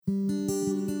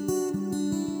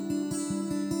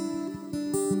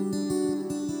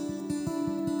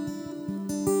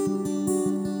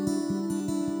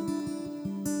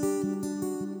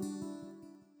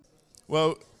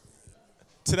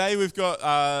Today we've got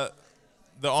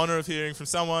the honour of hearing from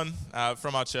someone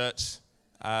from our church.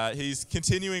 He's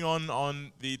continuing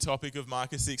on the topic of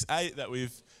Micah 6:8 that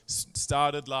we've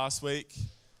started last week.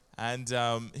 And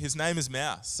his name is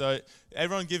Mao. So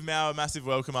everyone give Mao a massive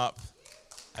welcome up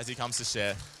as he comes to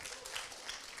share.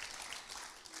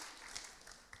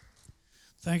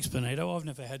 Thanks, Benito. I've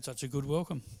never had such a good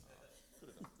welcome.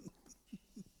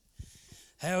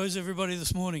 How is everybody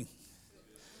this morning?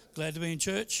 Glad to be in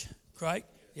church? Great.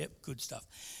 Yep, good stuff.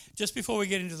 Just before we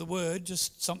get into the word,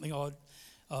 just something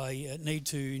I need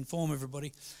to inform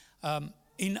everybody.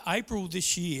 In April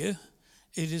this year,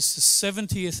 it is the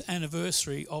 70th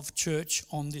anniversary of church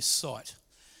on this site.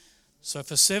 So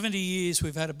for 70 years,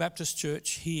 we've had a Baptist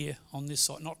church here on this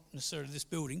site, not necessarily this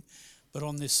building, but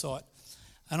on this site.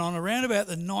 And on around about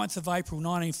the 9th of April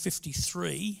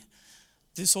 1953,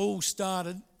 this all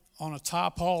started on a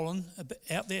tarpaulin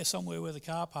out there somewhere where the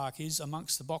car park is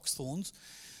amongst the box thorns,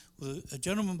 with a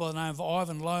gentleman by the name of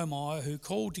Ivan Lohmeyer who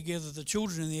called together the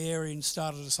children in the area and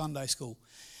started a Sunday school.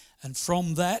 And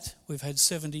from that, we've had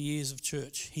 70 years of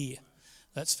church here.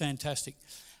 That's fantastic.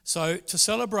 So to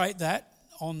celebrate that,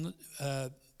 on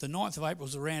the 9th of April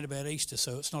is around about Easter,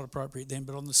 so it's not appropriate then,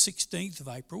 but on the 16th of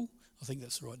April, I think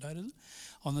that's the right date, isn't it?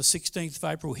 On the 16th of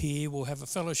April here, we'll have a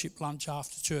fellowship lunch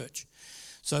after church.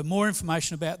 So more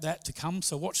information about that to come,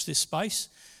 so watch this space,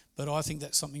 but I think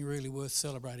that's something really worth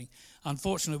celebrating.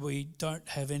 Unfortunately, we don't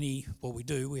have any, well we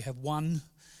do, we have one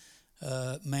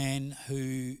man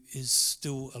who is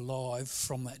still alive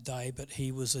from that day, but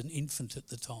he was an infant at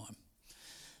the time.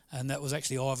 And that was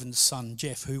actually Ivan's son,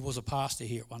 Jeff, who was a pastor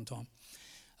here at one time.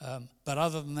 But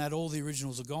other than that, all the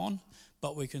originals are gone,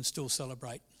 but we can still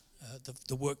celebrate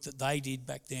the work that they did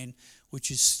back then, which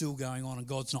is still going on, and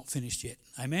God's not finished yet.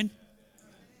 Amen?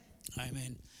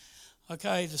 Amen.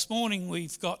 Okay, this morning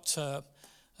we've got,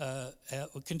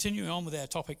 we're continuing on with our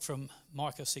topic from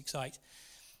Micah 6:8.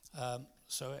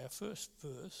 So our first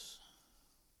verse,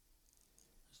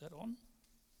 is that on?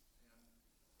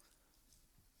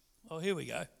 Oh, here we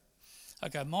go.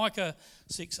 Okay, Micah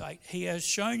 6:8. He has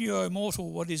shown you, O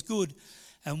mortal, what is good,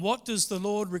 and what does the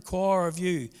Lord require of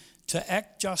you? To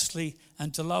act justly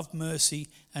and to love mercy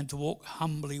and to walk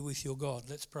humbly with your God.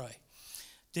 Let's pray.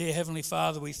 Dear Heavenly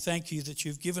Father, we thank you that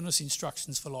you've given us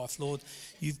instructions for life, Lord.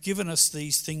 You've given us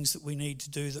these things that we need to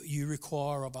do, that you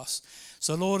require of us.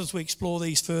 So, Lord, as we explore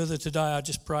these further today, I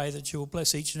just pray that you will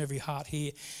bless each and every heart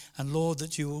here. And, Lord,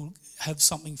 that you will have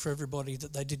something for everybody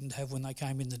that they didn't have when they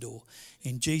came in the door.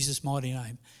 In Jesus' mighty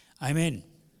name, amen.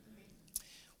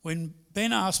 When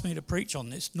Ben asked me to preach on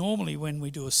this, normally when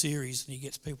we do a series and he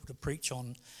gets people to preach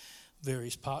on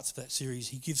various parts of that series,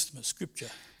 he gives them a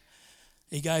scripture.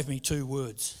 He gave me 2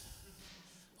 words.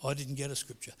 I didn't get a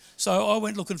scripture. So I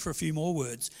went looking for a few more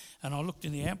words, and I looked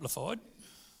in the Amplified.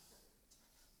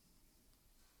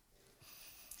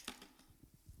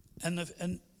 And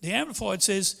the Amplified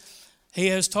says, he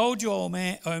has told you, O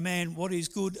man, what is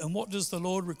good, and what does the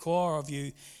Lord require of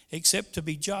you, except to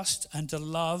be just and to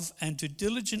love and to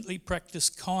diligently practice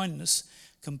kindness,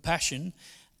 compassion,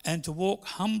 and to walk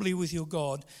humbly with your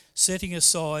God, setting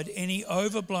aside any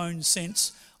overblown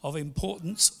sense of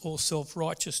importance or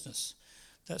self-righteousness.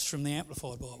 That's from the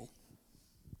Amplified Bible.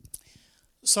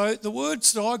 So the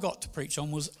words that I got to preach on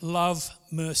was love,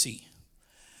 mercy.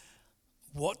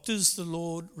 What does the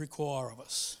Lord require of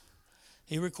us?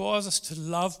 He requires us to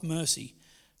love mercy,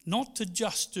 not to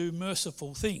just do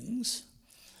merciful things,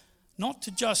 not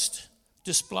to just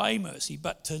display mercy,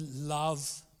 but to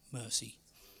love mercy.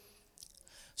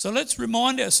 So let's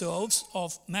remind ourselves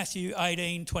of Matthew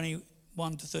 18:21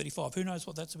 to 35. Who knows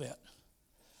what that's about?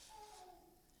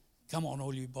 Come on,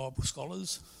 all you Bible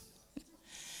scholars.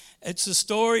 It's a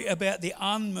story about the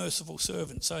unmerciful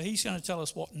servant. So he's going to tell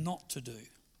us what not to do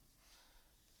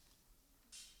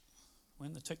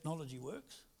when the technology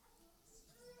works.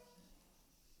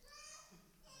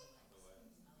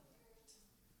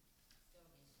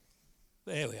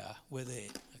 There we are, we're there.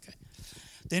 Okay.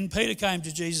 Then Peter came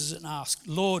to Jesus and asked,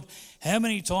 Lord, how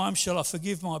many times shall I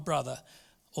forgive my brother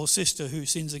or sister who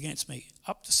sins against me?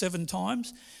 Up to 7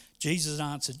 times? Jesus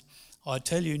answered, I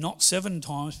tell you, not 7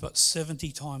 times, but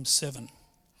 70 times 7.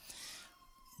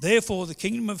 Therefore, the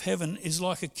kingdom of heaven is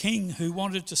like a king who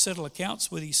wanted to settle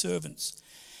accounts with his servants.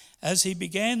 As he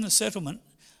began the settlement,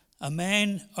 a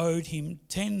man owed him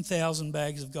 10,000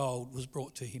 bags of gold was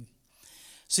brought to him.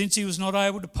 Since he was not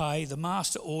able to pay, the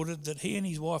master ordered that he and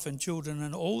his wife and children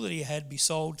and all that he had be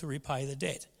sold to repay the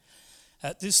debt.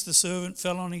 At this, the servant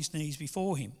fell on his knees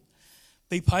before him.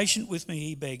 Be patient with me,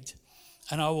 he begged,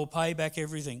 and I will pay back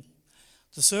everything.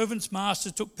 The servant's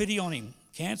master took pity on him,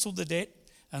 cancelled the debt,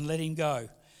 and let him go.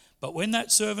 But when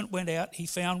that servant went out, he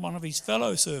found one of his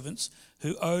fellow servants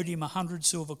who owed him 100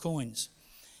 silver coins.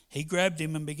 He grabbed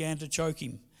him and began to choke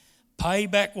him. "Pay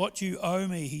back what you owe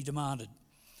me," he demanded.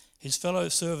 His fellow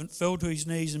servant fell to his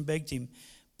knees and begged him,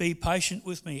 "Be patient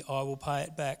with me, I will pay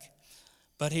it back."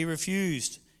 But he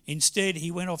refused. Instead,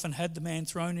 he went off and had the man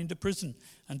thrown into prison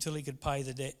until he could pay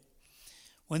the debt.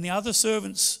 When the other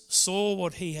servants saw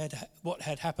what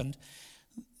had happened,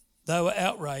 they were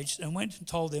outraged and went and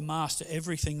told their master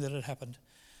everything that had happened.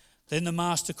 Then the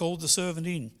master called the servant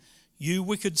in. "You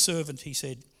wicked servant," he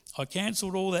said, "I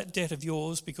cancelled all that debt of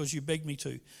yours because you begged me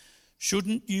to.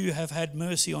 Shouldn't you have had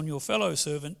mercy on your fellow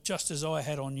servant just as I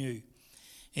had on you?"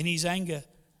 In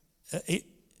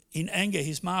anger,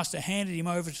 his master handed him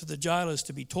over to the jailers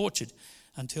to be tortured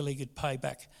until he could pay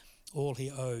back all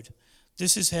he owed.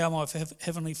 This is how my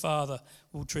heavenly Father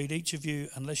will treat each of you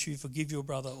unless you forgive your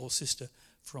brother or sister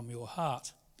from your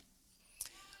heart.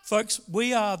 Folks,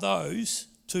 we are those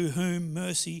to whom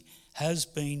mercy has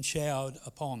been showered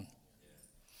upon.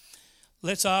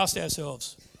 Let's ask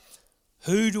ourselves,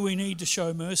 who do we need to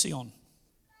show mercy on?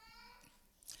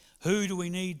 Who do we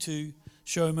need to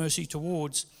show mercy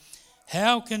towards?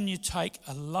 How can you take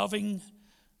a loving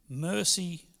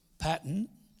mercy pattern,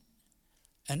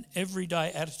 an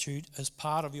everyday attitude, as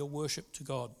part of your worship to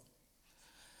God?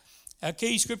 Our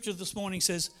key scripture this morning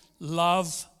says,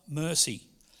 love mercy.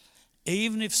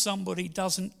 Even if somebody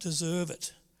doesn't deserve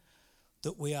it,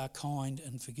 that we are kind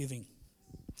and forgiving.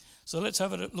 So let's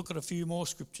have a look at a few more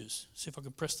scriptures. See if I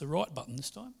can press the right button this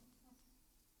time.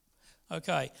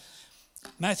 Okay.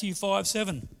 Matthew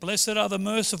 5:7. Blessed are the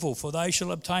merciful, for they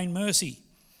shall obtain mercy.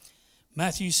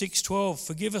 Matthew 6:12.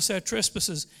 Forgive us our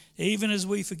trespasses, even as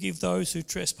we forgive those who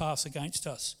trespass against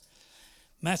us.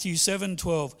 Matthew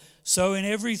 7:12. So in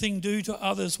everything do to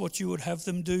others what you would have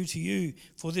them do to you,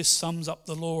 for this sums up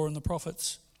the law and the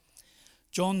prophets.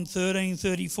 John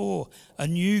 13:34. A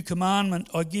new commandment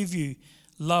I give you,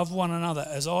 love one another.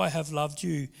 As I have loved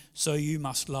you, so you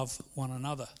must love one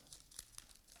another.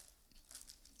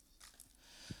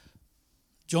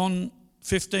 John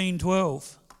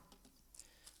 15:12.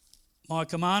 My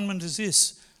commandment is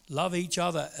this, love each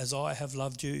other as I have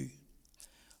loved you.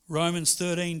 Romans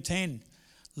 13:10.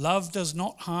 Love does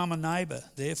not harm a neighbour,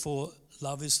 therefore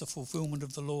love is the fulfilment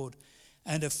of the Lord.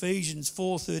 And Ephesians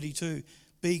 4:32.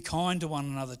 Be kind to one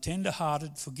another,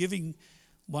 tender-hearted, forgiving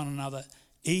one another,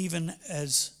 even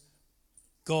as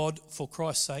God, for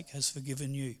Christ's sake, has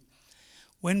forgiven you.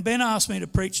 When Ben asked me to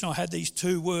preach and I had these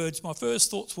two words, my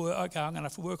first thoughts were, okay, I'm going to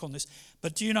have to work on this.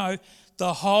 But do you know,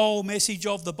 the whole message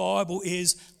of the Bible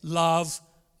is love,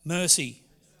 mercy.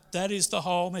 That is the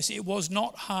whole message. It was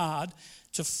not hard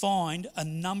to find a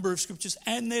number of scriptures,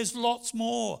 and there's lots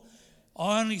more.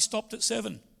 I only stopped at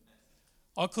 7.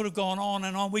 I could have gone on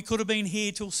and on. We could have been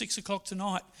here till 6 o'clock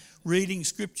tonight reading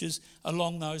scriptures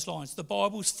along those lines. The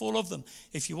Bible's full of them.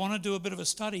 If you want to do a bit of a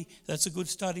study, that's a good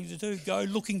study to do. Go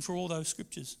looking for all those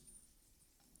scriptures.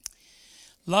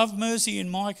 Love mercy in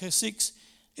Micah 6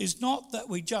 is not that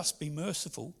we just be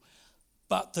merciful,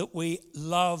 but that we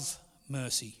love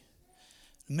mercy.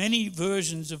 Many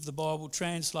versions of the Bible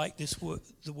translate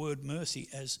the word mercy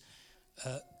as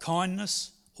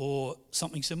kindness or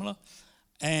something similar.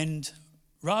 And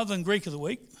rather than Greek of the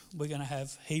week, we're going to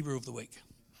have Hebrew of the week.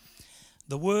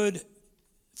 The word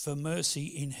for mercy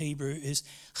in Hebrew is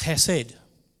chesed.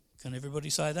 Can everybody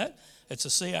say that? It's a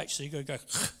CH, so you've got to go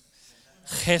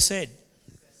chesed.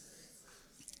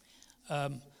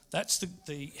 That's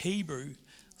the Hebrew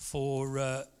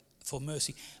for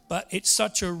mercy. But it's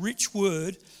such a rich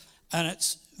word and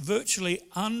it's virtually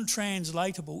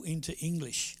untranslatable into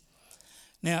English.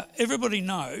 Now, everybody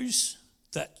knows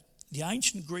that the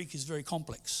ancient Greek is very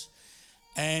complex,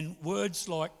 and words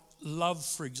like love,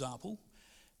 for example,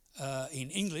 in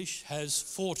English has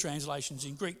 4 translations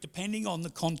in Greek, depending on the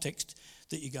context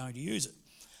that you're going to use it.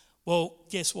 Well,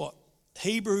 guess what?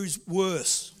 Hebrew's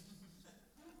worse.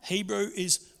 Hebrew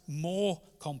is more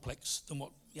complex than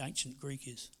what the ancient Greek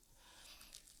is.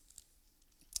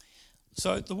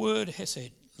 So the word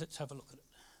hesed, let's have a look at it.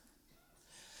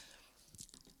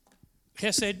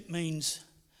 Hesed means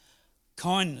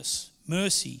kindness,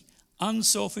 mercy,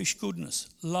 unselfish goodness,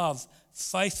 love,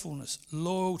 faithfulness,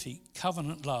 loyalty,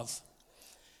 covenant love.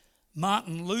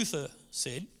 Martin Luther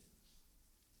said,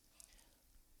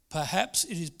 perhaps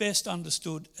it is best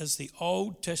understood as the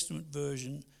Old Testament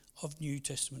version of New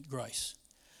Testament grace.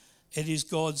 It is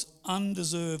God's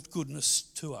undeserved goodness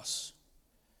to us,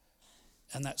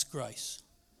 and that's grace.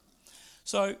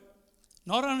 So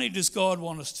not only does God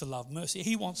want us to love mercy,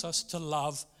 he wants us to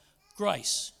love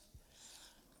grace.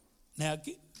 Now,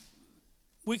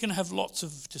 we can have lots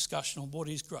of discussion on what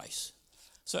is grace.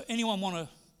 So anyone want to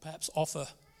perhaps offer,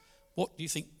 what do you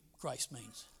think grace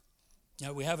means? You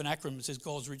know, we have an acronym that says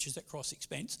God's riches at cross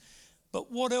expense,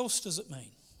 but what else does it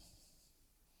mean?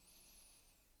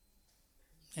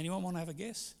 Anyone want to have a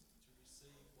guess?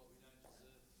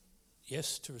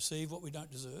 Yes, to receive what we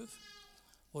don't deserve.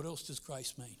 What else does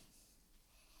grace mean?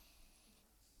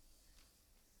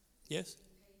 Yes?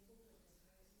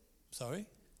 Sorry?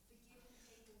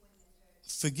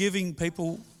 Forgiving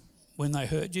people when they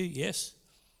hurt you, yes.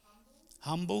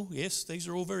 Humble, yes, these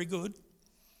are all very good.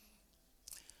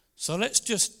 So let's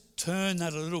just turn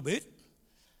that a little bit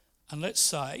and let's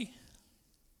say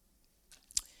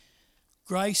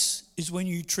grace is when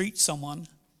you treat someone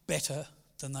better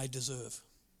than they deserve.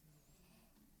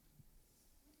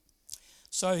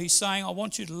 So he's saying, I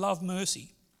want you to love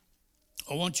mercy.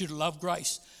 I want you to love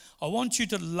grace. I want you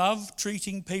to love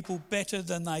treating people better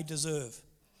than they deserve.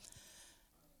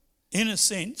 In a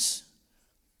sense,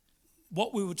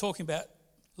 what we were talking about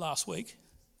last week,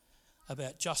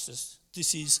 about justice,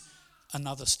 this is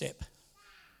another step.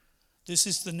 This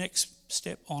is the next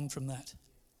step on from that.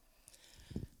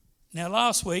 Now,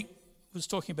 last week was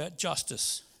talking about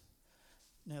justice.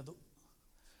 Now,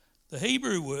 the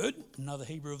Hebrew word, another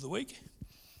Hebrew of the week,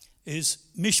 is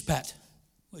mishpat,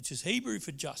 which is Hebrew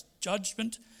for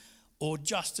judgment or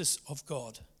justice of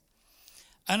God.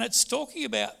 And it's talking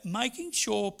about making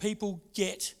sure people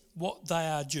get what they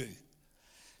are due.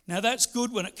 Now, that's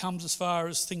good when it comes as far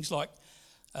as things like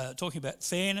talking about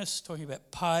fairness, talking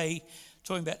about pay,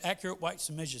 talking about accurate weights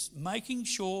and measures, making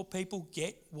sure people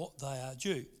get what they are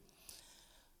due.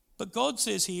 But God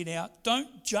says here now,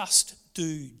 don't just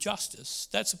do justice.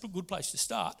 That's a good place to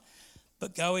start.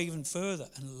 But go even further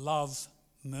and love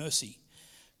mercy.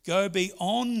 Go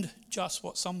beyond just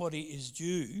what somebody is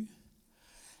due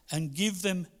and give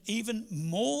them even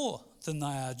more than they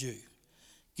are due.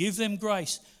 Give them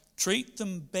grace. Treat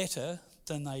them better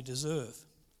than they deserve.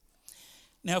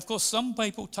 Now, of course, sometimes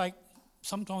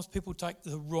people take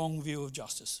the wrong view of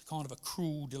justice, kind of a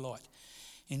cruel delight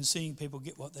in seeing people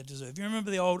get what they deserve. You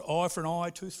remember the old eye for an eye,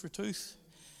 tooth for a tooth?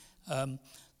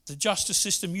 The justice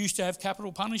system used to have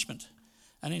capital punishment.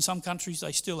 And in some countries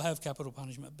they still have capital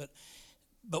punishment,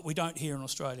 but we don't here in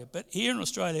Australia. But here in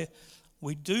Australia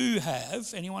we do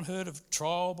have, anyone heard of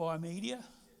trial by media?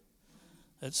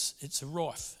 It's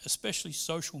rife, especially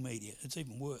social media. It's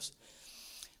even worse.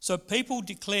 So people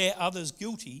declare others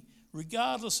guilty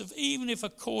regardless of, even if a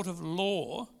court of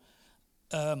law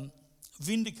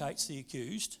vindicates the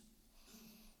accused.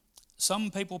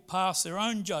 Some people pass their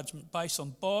own judgment based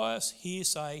on bias,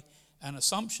 hearsay and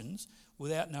assumptions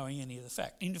without knowing any of the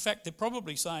fact. In fact, they're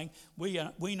probably saying,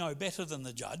 we know better than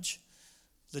the judge.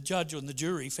 The judge and the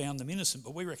jury found them innocent,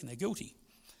 but we reckon they're guilty.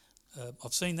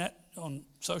 I've seen that on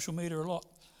social media a lot.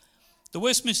 The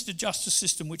Westminster justice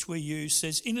system, which we use,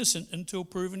 says innocent until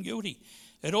proven guilty.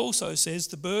 It also says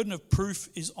the burden of proof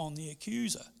is on the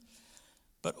accuser.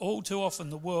 But all too often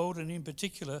the world, and in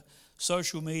particular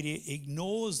social media,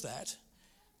 ignores that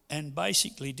and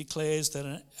basically declares that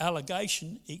an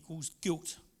allegation equals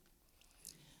guilt.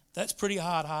 That's pretty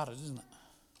hard-hearted, isn't it?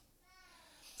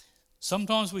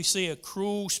 Sometimes we see a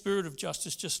cruel spirit of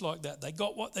justice just like that. They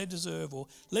got what they deserve, or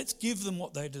let's give them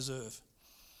what they deserve.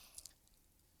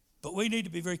 But we need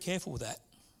to be very careful with that,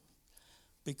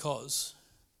 because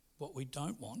what we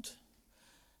don't want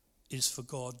is for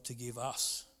God to give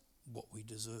us what we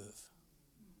deserve.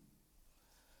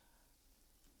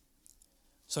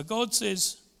 So God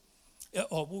says,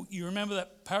 you remember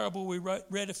that parable we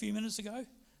read a few minutes ago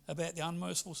about the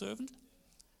unmerciful servant?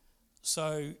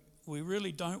 So we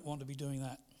really don't want to be doing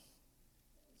that.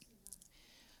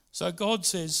 So God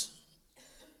says,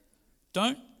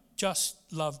 don't just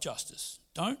love justice.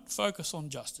 Don't focus on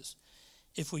justice.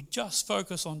 If we just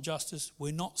focus on justice,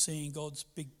 we're not seeing God's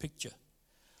big picture.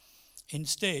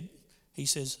 Instead, he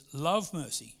says, love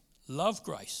mercy, love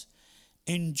grace,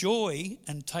 enjoy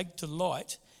and take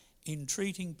delight in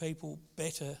treating people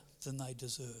better than they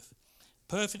deserve.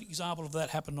 Perfect example of that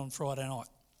happened on Friday night.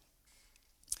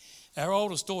 Our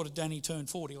oldest daughter, Danny, turned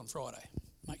 40 on Friday.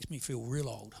 Makes me feel real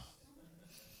old.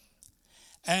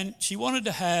 And she wanted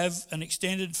to have an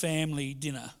extended family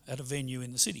dinner at a venue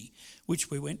in the city, which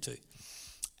we went to.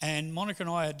 And Monica and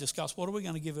I had discussed, what are we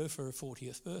going to give her for her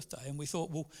 40th birthday? And we thought,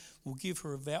 we'll give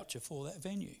her a voucher for that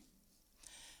venue.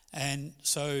 And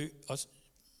so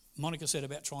Monica said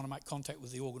about trying to make contact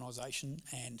with the organisation,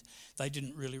 and they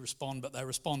didn't really respond, but they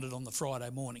responded on the Friday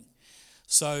morning.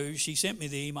 So she sent me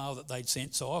the email that they'd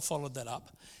sent, so I followed that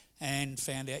up and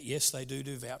found out, yes, they do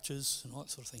vouchers and all that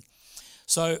sort of thing.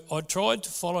 So I tried to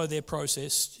follow their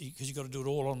process, because you've got to do it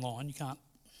all online. You can't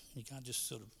just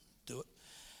sort of do it.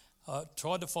 I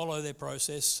tried to follow their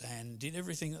process and did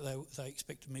everything that they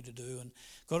expected me to do, and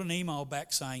got an email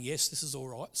back saying, yes, this is all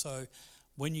right. So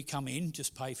when you come in,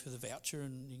 just pay for the voucher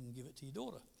and you can give it to your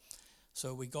daughter.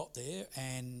 So we got there,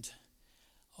 and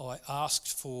I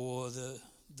asked for the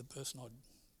person I'd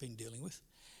been dealing with,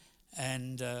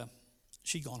 and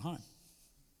she'd gone home.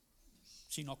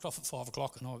 She knocked off at 5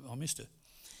 o'clock and I missed her.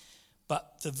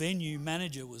 But the venue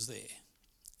manager was there,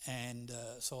 and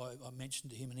so I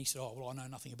mentioned to him, and he said, oh, well, I know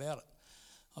nothing about it.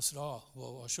 I said, oh,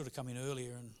 well, I should have come in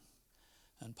earlier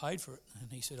and paid for it. And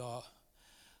he said, well,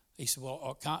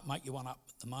 I can't make you one up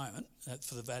at the moment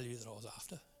for the value that I was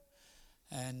after.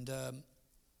 And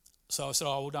so I said,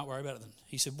 oh, well, don't worry about it then.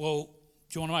 He said, well,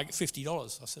 do you want to make it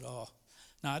 $50? I said, oh,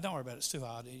 no, don't worry about it. It's too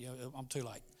hard. I'm too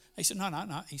late. He said,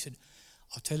 no. He said,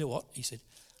 I'll tell you what. He said,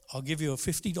 I'll give you a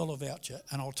 $50 voucher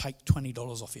and I'll take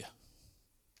 $20 off you.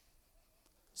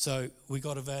 So we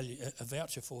got a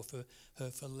voucher for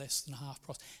her for less than half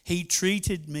price. He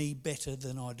treated me better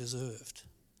than I deserved.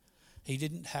 He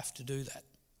didn't have to do that.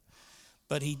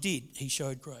 But he did. He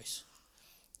showed grace.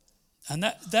 And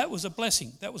that was a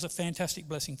blessing. That was a fantastic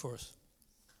blessing for us.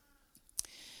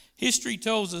 History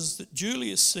tells us that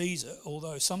Julius Caesar,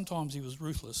 although sometimes he was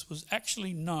ruthless, was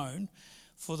actually known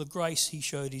for the grace he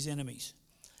showed his enemies.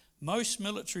 Most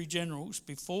military generals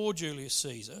before Julius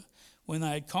Caesar, when they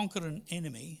had conquered an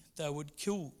enemy, they would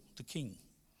kill the king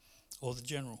or the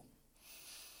general.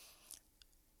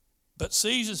 But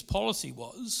Caesar's policy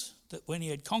was that when he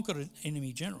had conquered an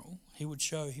enemy general, he would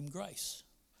show him grace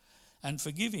and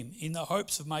forgive him in the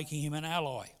hopes of making him an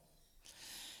ally.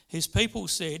 His people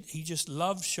said he just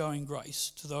loved showing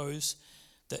grace to those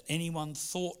that anyone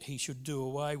thought he should do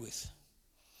away with.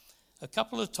 A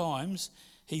couple of times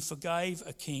he forgave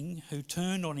a king who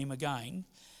turned on him again,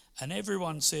 and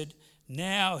everyone said,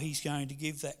 now he's going to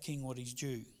give that king what is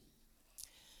due.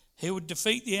 He would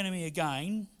defeat the enemy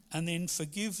again and then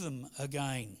forgive them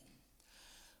again.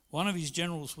 One of his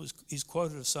generals is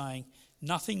quoted as saying,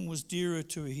 nothing was dearer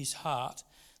to his heart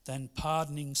than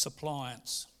pardoning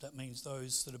suppliants. That means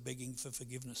those that are begging for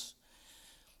forgiveness.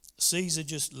 Caesar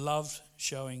just loved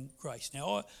showing grace.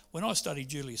 Now, when I studied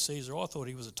Julius Caesar, I thought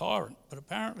he was a tyrant, but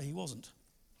apparently he wasn't.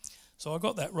 So I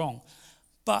got that wrong.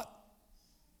 But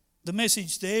the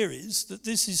message there is that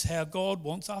this is how God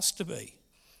wants us to be.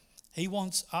 He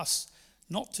wants us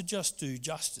not to just do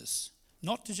justice,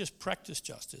 not to just practice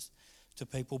justice to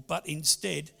people, but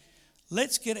instead,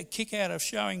 let's get a kick out of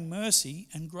showing mercy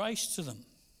and grace to them.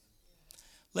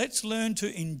 Let's learn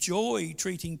to enjoy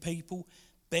treating people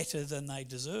better than they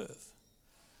deserve.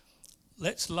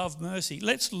 Let's love mercy.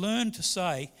 Let's learn to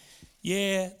say,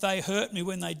 yeah, they hurt me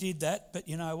when they did that, but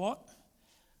you know what?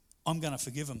 I'm going to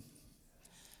forgive them.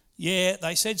 Yeah,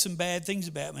 they said some bad things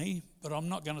about me, but I'm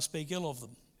not going to speak ill of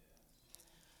them.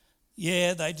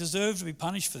 Yeah, they deserve to be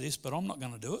punished for this, but I'm not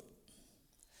going to do it.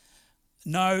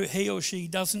 No, he or she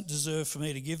doesn't deserve for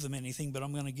me to give them anything, but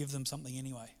I'm going to give them something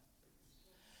anyway.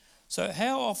 So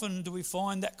how often do we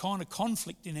find that kind of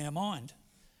conflict in our mind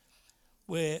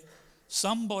where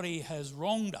somebody has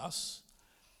wronged us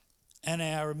and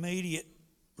our immediate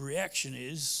reaction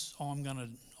is, I'm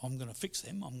going to fix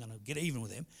them, I'm going to get even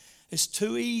with them. It's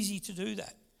too easy to do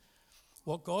that.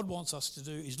 What God wants us to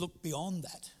do is look beyond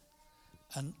that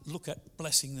and look at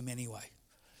blessing them anyway.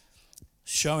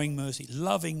 Showing mercy,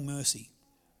 loving mercy.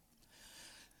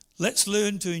 Let's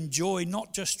learn to enjoy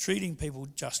not just treating people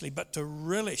justly, but to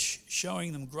relish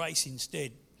showing them grace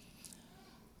instead.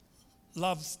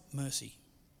 Love mercy.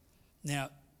 Now,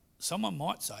 someone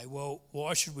might say, well,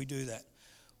 why should we do that?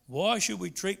 Why should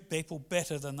we treat people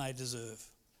better than they deserve?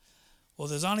 Well,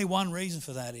 there's only one reason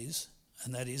for that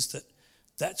and that is that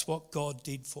that's what God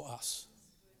did for us,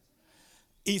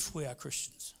 if we are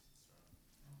Christians.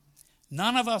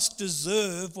 None of us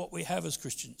deserve what we have as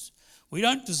Christians. We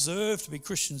don't deserve to be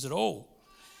Christians at all.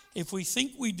 If we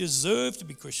think we deserve to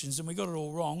be Christians, then we got it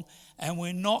all wrong, and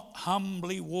we're not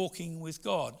humbly walking with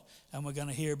God. And we're going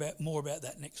to hear more about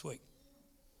that next week.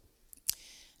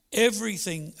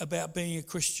 Everything about being a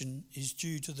Christian is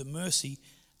due to the mercy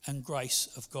and grace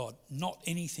of God, not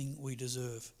anything we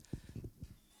deserve.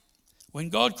 When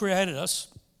God created us,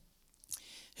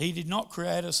 he did not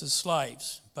create us as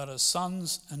slaves, but as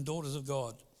sons and daughters of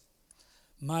God,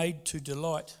 made to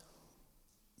delight.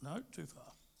 No, too far.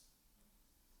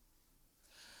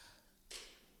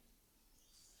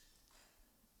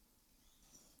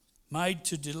 Made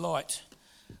to delight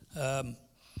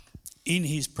in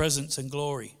his presence and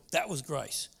glory. That was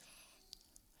grace.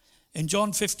 In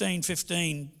John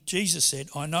 15:15, Jesus said,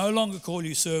 I no longer call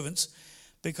you servants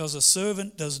because a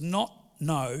servant does not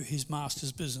know his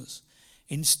master's business.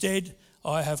 Instead,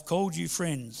 I have called you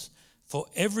friends, For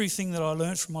everything that I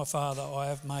learnt from my Father I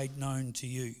have made known to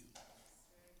you.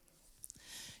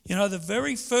 You know, the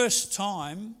very first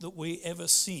time that we ever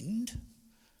sinned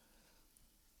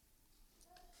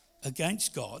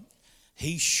against God,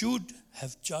 he should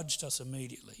have judged us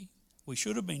immediately. We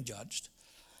should have been judged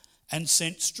and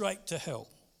sent straight to hell.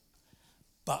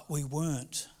 But we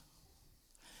weren't,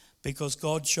 because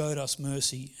God showed us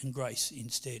mercy and grace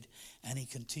instead, and he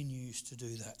continues to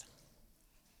do that.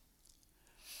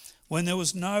 When there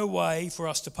was no way for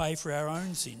us to pay for our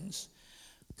own sins,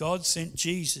 God sent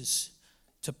Jesus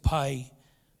to pay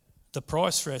the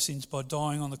price for our sins by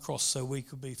dying on the cross so we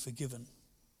could be forgiven.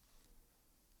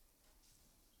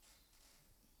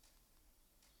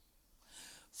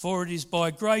 For it is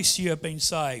by grace you have been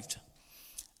saved,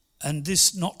 and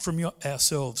this not from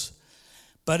ourselves,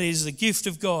 but it is the gift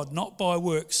of God, not by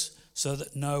works, so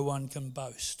that no one can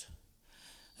boast.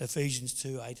 Ephesians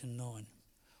 2:8-9.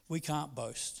 We can't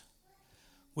boast.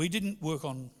 We didn't work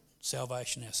on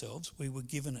salvation ourselves, we were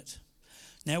given it.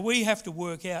 Now we have to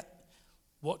work out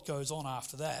what goes on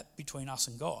after that between us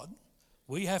and God.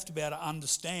 We have to be able to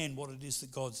understand what it is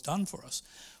that God's done for us.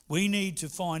 We need to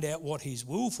find out what his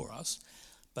will for us,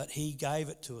 but he gave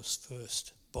it to us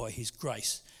first by his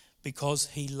grace because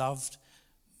he loved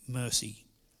mercy.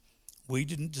 We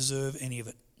didn't deserve any of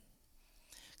it.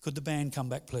 Could the band come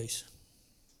back, please?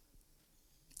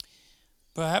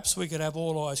 Perhaps we could have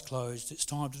all eyes closed. It's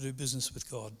time to do business with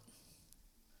God.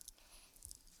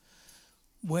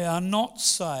 We are not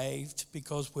saved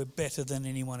because we're better than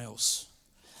anyone else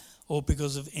or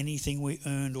because of anything we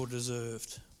earned or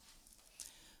deserved.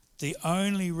 The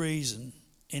only reason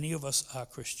any of us are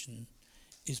Christian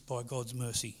is by God's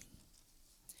mercy.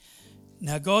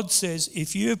 Now God says,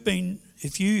 if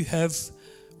you have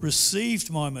received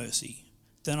my mercy,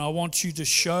 then I want you to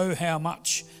show how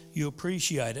much you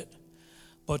appreciate it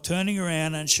by turning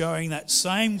around and showing that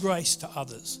same grace to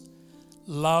others.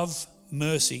 Love,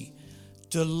 mercy,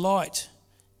 delight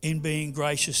in being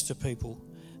gracious to people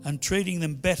and treating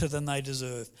them better than they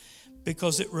deserve,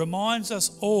 because it reminds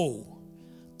us all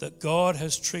that God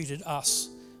has treated us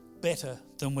better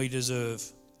than we deserve.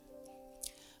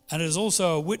 And it is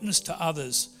also a witness to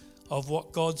others of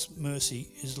what God's mercy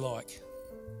is like.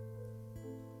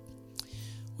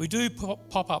 We do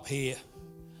pop up here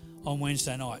on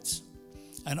Wednesday nights,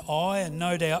 and I, and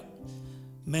no doubt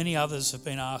many others, have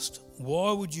been asked,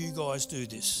 why would you guys do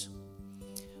this?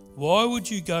 Why would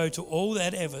you go to all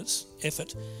that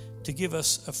effort to give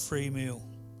us a free meal?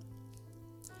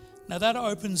 Now that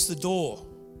opens the door.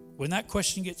 When that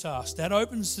question gets asked, that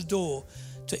opens the door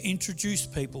to introduce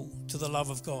people to the love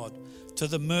of God, to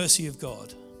the mercy of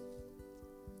God.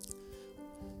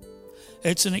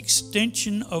 It's an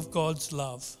extension of God's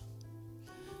love.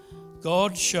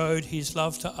 God showed his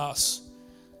love to us,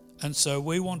 and so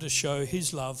we want to show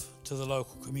his love to the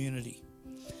local community.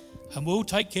 And we'll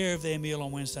take care of their meal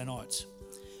on Wednesday nights.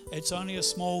 It's only a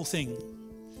small thing,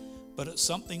 but it's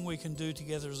something we can do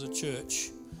together as a church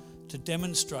to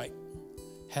demonstrate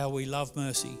how we love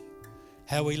mercy,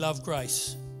 how we love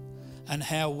grace, and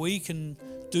how we can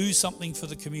do something for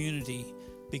the community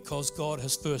because God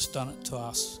has first done it to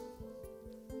us.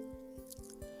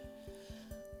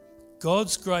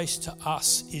 God's grace to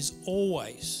us is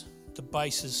always the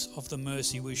basis of the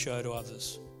mercy we show to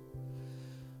others.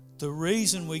 The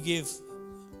reason we give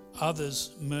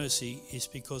others mercy is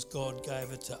because God gave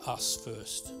it to us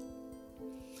first.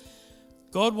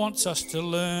 God wants us to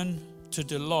learn to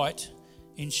delight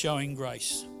in showing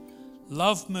grace.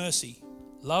 Love mercy,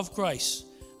 love grace,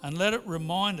 and let it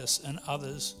remind us and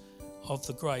others of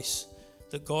the grace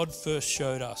that God first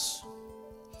showed us.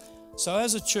 So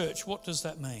as a church, what does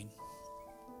that mean?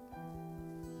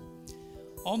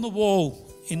 On the wall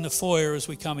in the foyer as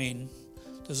we come in,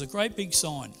 there's a great big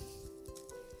sign.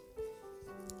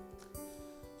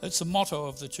 It's the motto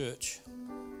of the church.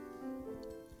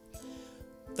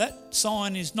 That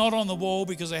sign is not on the wall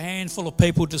because a handful of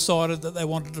people decided that they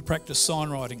wanted to practice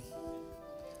sign writing.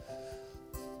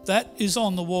 That is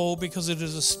on the wall because it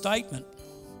is a statement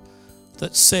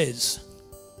that says,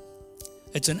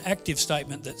 it's an active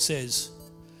statement that says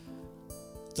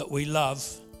that we love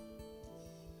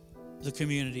the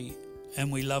community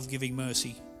and we love giving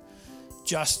mercy,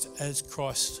 just as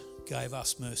Christ gave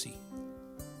us mercy.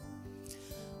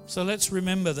 So let's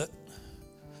remember that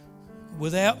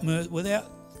without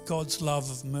God's love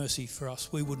of mercy for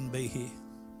us, we wouldn't be here.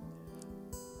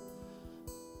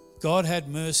 God had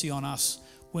mercy on us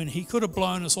when he could have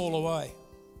blown us all away,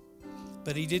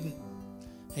 but he didn't.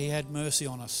 He had mercy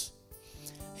on us.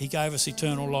 He gave us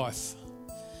eternal life,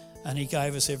 and he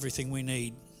gave us everything we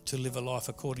need to live a life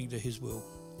according to his will.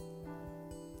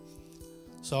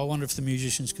 So I wonder if the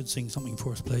musicians could sing something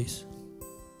for us, please.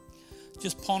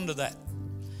 Just ponder that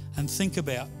and think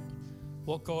about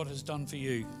what God has done for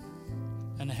you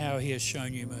and how he has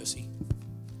shown you mercy.